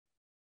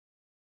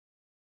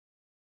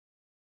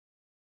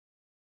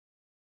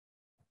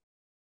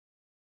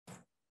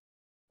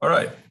All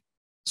right.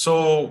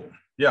 So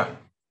yeah.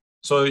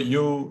 So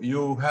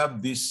you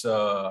have this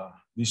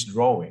this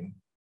drawing.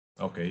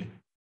 Okay.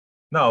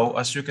 Now,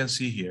 as you can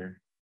see here,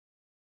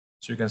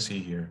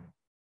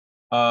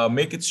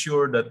 make it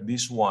sure that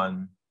this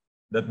one,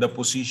 that the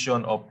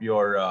position of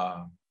your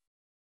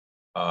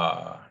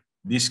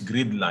this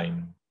grid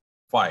line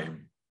 5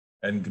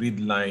 and grid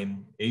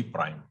line A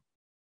prime,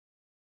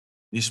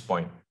 this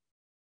point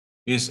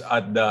is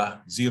at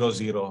the 0,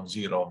 0,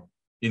 0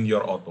 in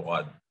your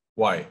AutoCAD.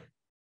 Why?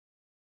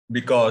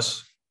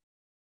 Because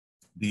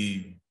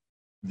the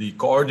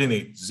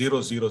coordinate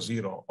 0, 0,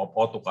 0 of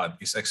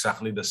AutoCAD is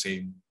exactly the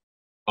same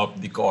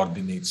of the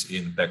coordinates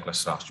in Tekla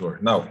structure.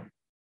 Now,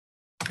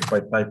 if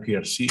I type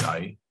here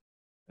CI,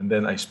 and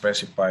then I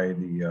specify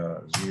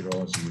the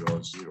 0,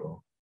 0,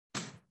 0,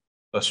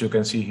 as you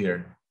can see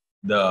here,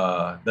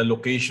 the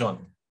location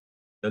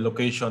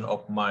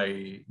of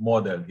my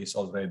model is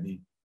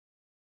already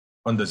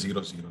on the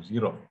 0, 0,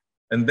 0.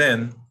 And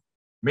then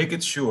make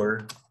it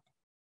sure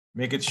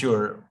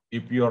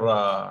if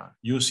you're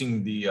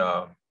using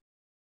the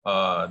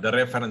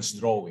reference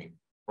drawing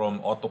from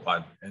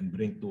AutoCAD and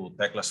bring to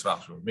Tekla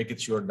structure, make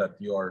it sure that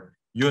your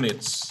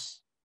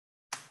units,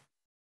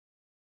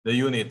 the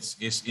units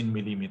is in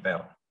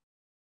millimeter,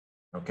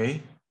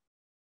 okay?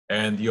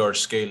 And your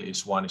scale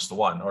is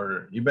 1:1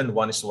 or even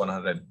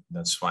 1:100,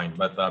 that's fine.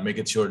 But make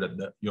it sure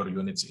that your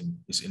units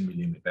is in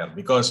millimeter,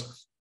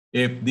 because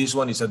if this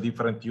one is a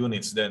different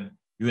units, then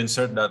you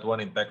insert that one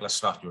in Tekla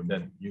structure,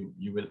 then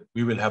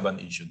we will have an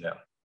issue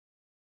there.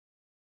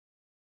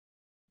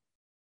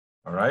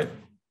 All right.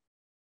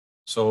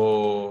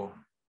 So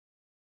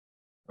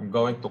I'm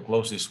going to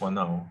close this one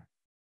now.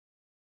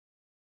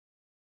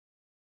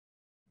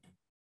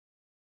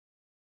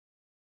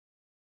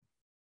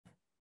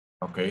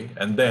 Okay,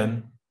 and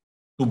then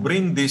to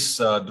bring this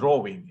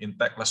drawing in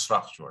Tekla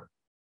structure,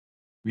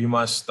 we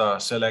must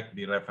select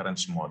the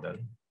reference model.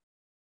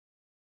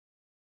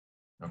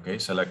 Okay,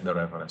 select the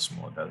reference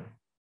model.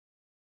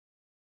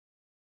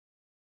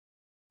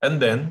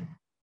 And then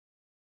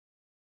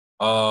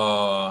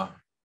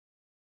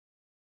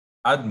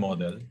add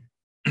model.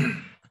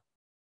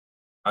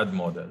 Add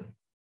model.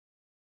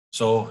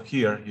 So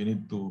here you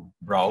need to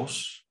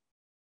browse,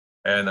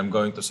 and I'm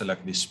going to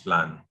select this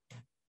plan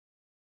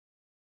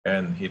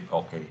and hit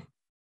OK.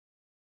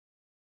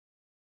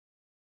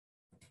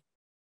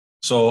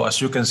 So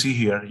as you can see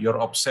here, you're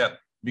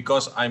offset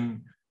because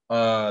I'm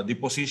the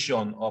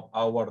position of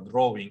our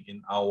drawing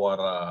in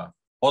our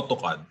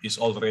AutoCAD is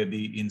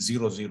already in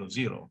 0, 0,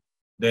 0.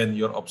 Then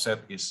your offset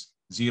is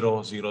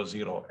 0, 0,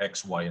 0,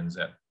 X, Y, and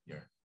Z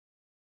here.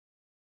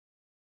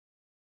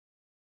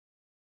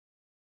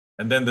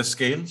 And then the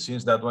scale,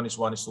 since that one is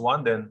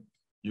 1:1, then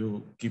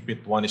you keep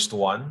it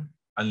 1:1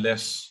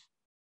 unless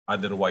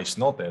otherwise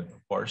noted,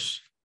 of course.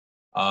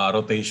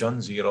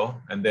 Rotation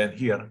 0, and then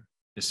here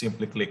you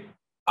simply click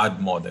Add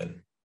Model.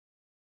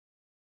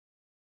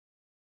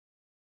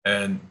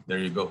 And there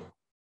you go.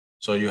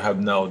 So you have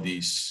now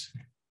this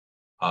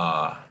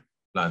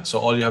plan. So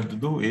all you have to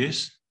do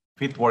is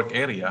fit work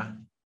area,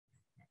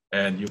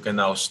 and you can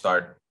now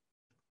start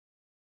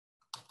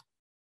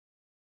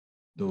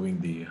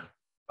doing the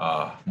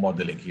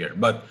modeling here.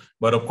 But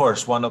of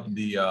course, one of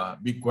the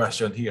big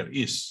question here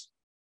is,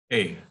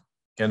 hey,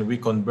 can we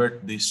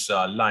convert this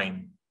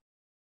line,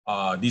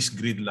 this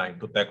grid line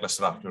to Tekla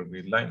structure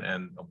grid line?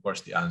 And of course,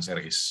 the answer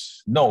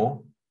is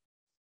no.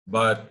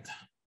 But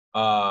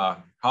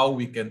how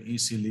we can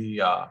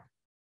easily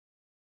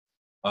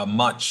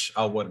match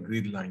our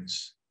grid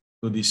lines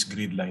to this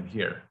grid line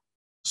here?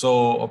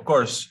 So of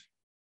course,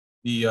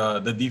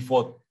 the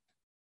default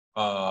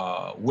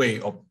way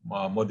of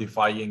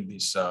modifying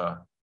these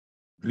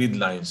grid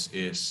lines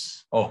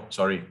is, oh,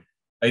 sorry.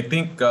 I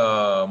think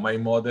my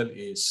model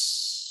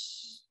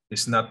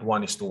is not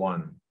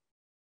 1:1,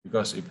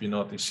 because if you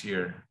notice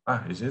here,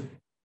 is it?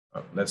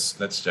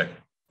 Let's check.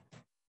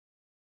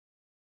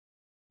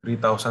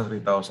 3,000,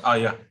 3,000.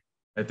 Yeah,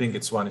 I think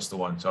it's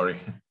 1:1.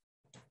 Sorry,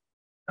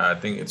 I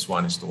think it's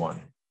 1:1.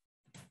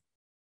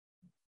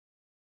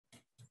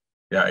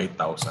 Yeah,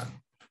 8,000.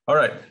 All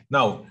right.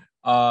 Now,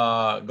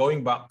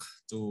 going back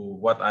to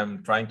what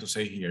I'm trying to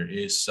say here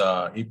is,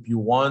 if you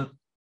want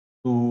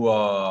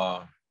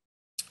to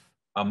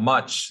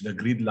match the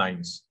grid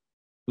lines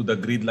to the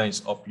grid lines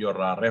of your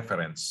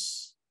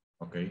reference,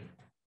 okay,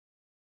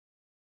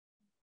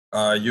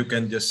 you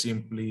can just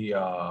simply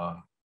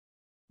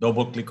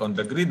double click on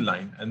the grid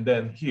line, and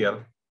then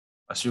here,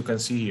 as you can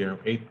see here,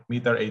 8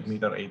 meter, 8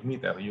 meter, 8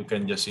 meter, you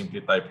can just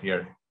simply type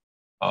here,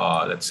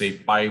 let's say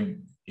 5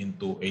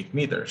 into 8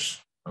 meters,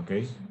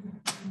 okay?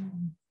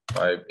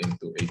 5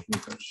 into 8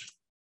 meters,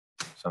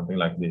 something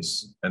like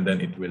this, and then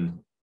it will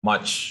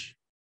match,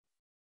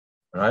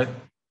 right?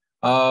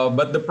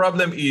 But the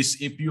problem is,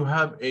 if you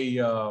have a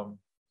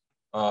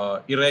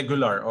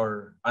irregular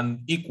or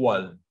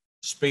unequal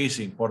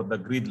spacing for the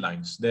grid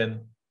lines,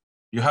 then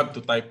you have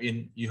to type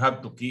in, you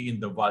have to key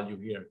in the value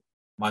here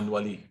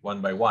manually,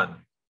 one by one.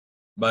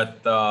 But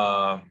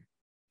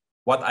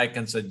what I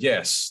can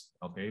suggest,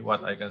 okay,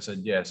 what I can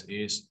suggest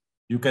is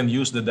you can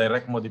use the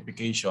direct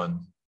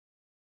modification.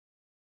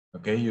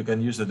 Okay, you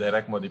can use the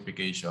direct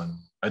modification.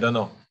 I don't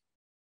know.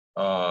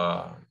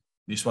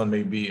 This one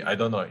may be, I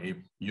don't know if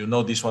you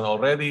know this one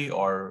already,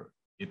 or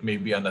it may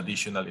be an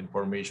additional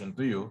information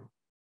to you.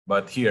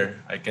 But here,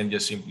 I can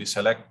just simply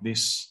select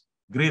this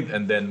grid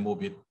and then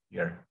move it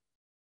here.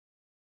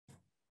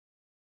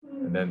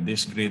 And then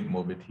this grid,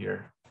 move it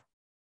here.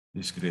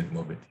 This grid,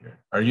 move it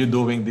here. Are you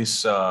doing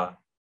this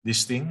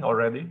this thing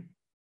already?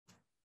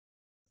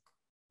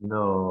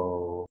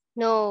 No.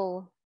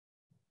 No.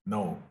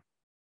 No.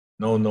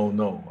 No, no,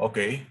 no.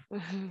 Okay.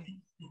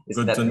 Is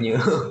Good that to new?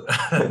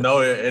 No,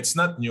 it's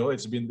not new.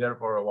 It's been there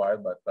for a while,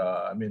 but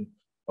I mean,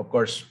 of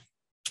course,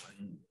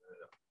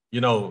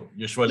 you know,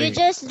 usually. You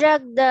just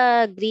drag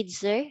the grid,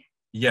 sir?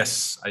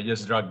 Yes, I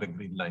just drag the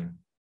grid line.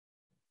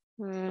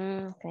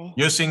 Okay.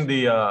 Using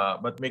the,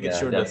 but make it Yeah,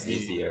 sure that that's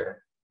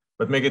easier.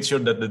 But make it sure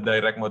that the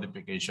direct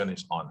modification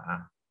is on.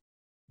 Huh?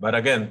 But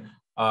again,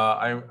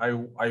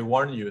 I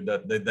warn you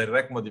that the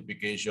direct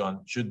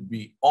modification should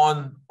be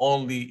on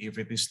only if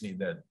it is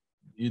needed.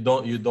 You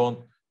don't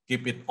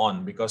keep it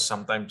on because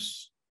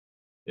sometimes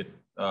it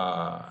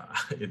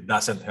it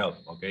doesn't help.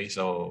 Okay,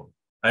 so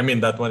I mean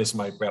that one is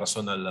my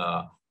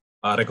personal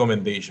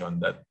recommendation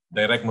that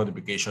direct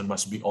modification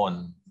must be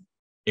on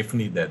if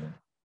needed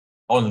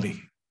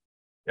only.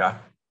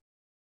 Yeah,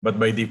 but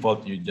by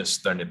default you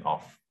just turn it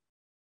off.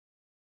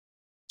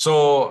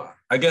 So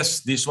I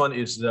guess this one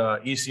is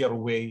the easier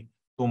way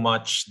to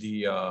match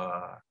the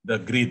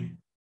grid,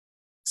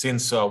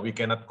 since we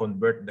cannot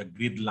convert the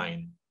grid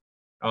line,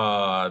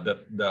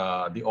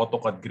 the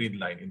AutoCAD grid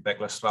line in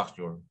Tekla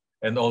structure.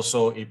 And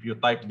also, if you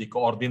type the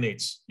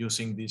coordinates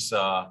using this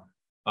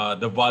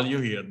the value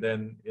here,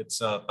 then it's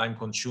time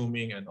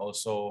consuming and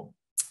also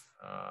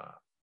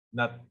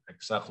not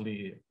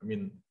exactly, I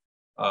mean,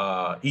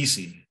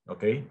 easy.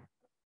 Okay.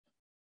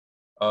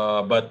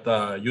 But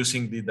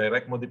using the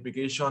direct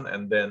modification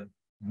and then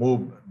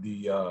move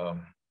the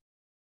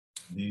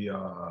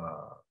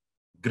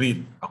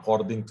grid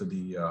according to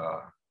the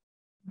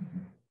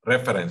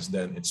reference,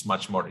 then it's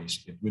much more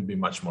easy. It will be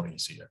much more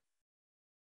easier.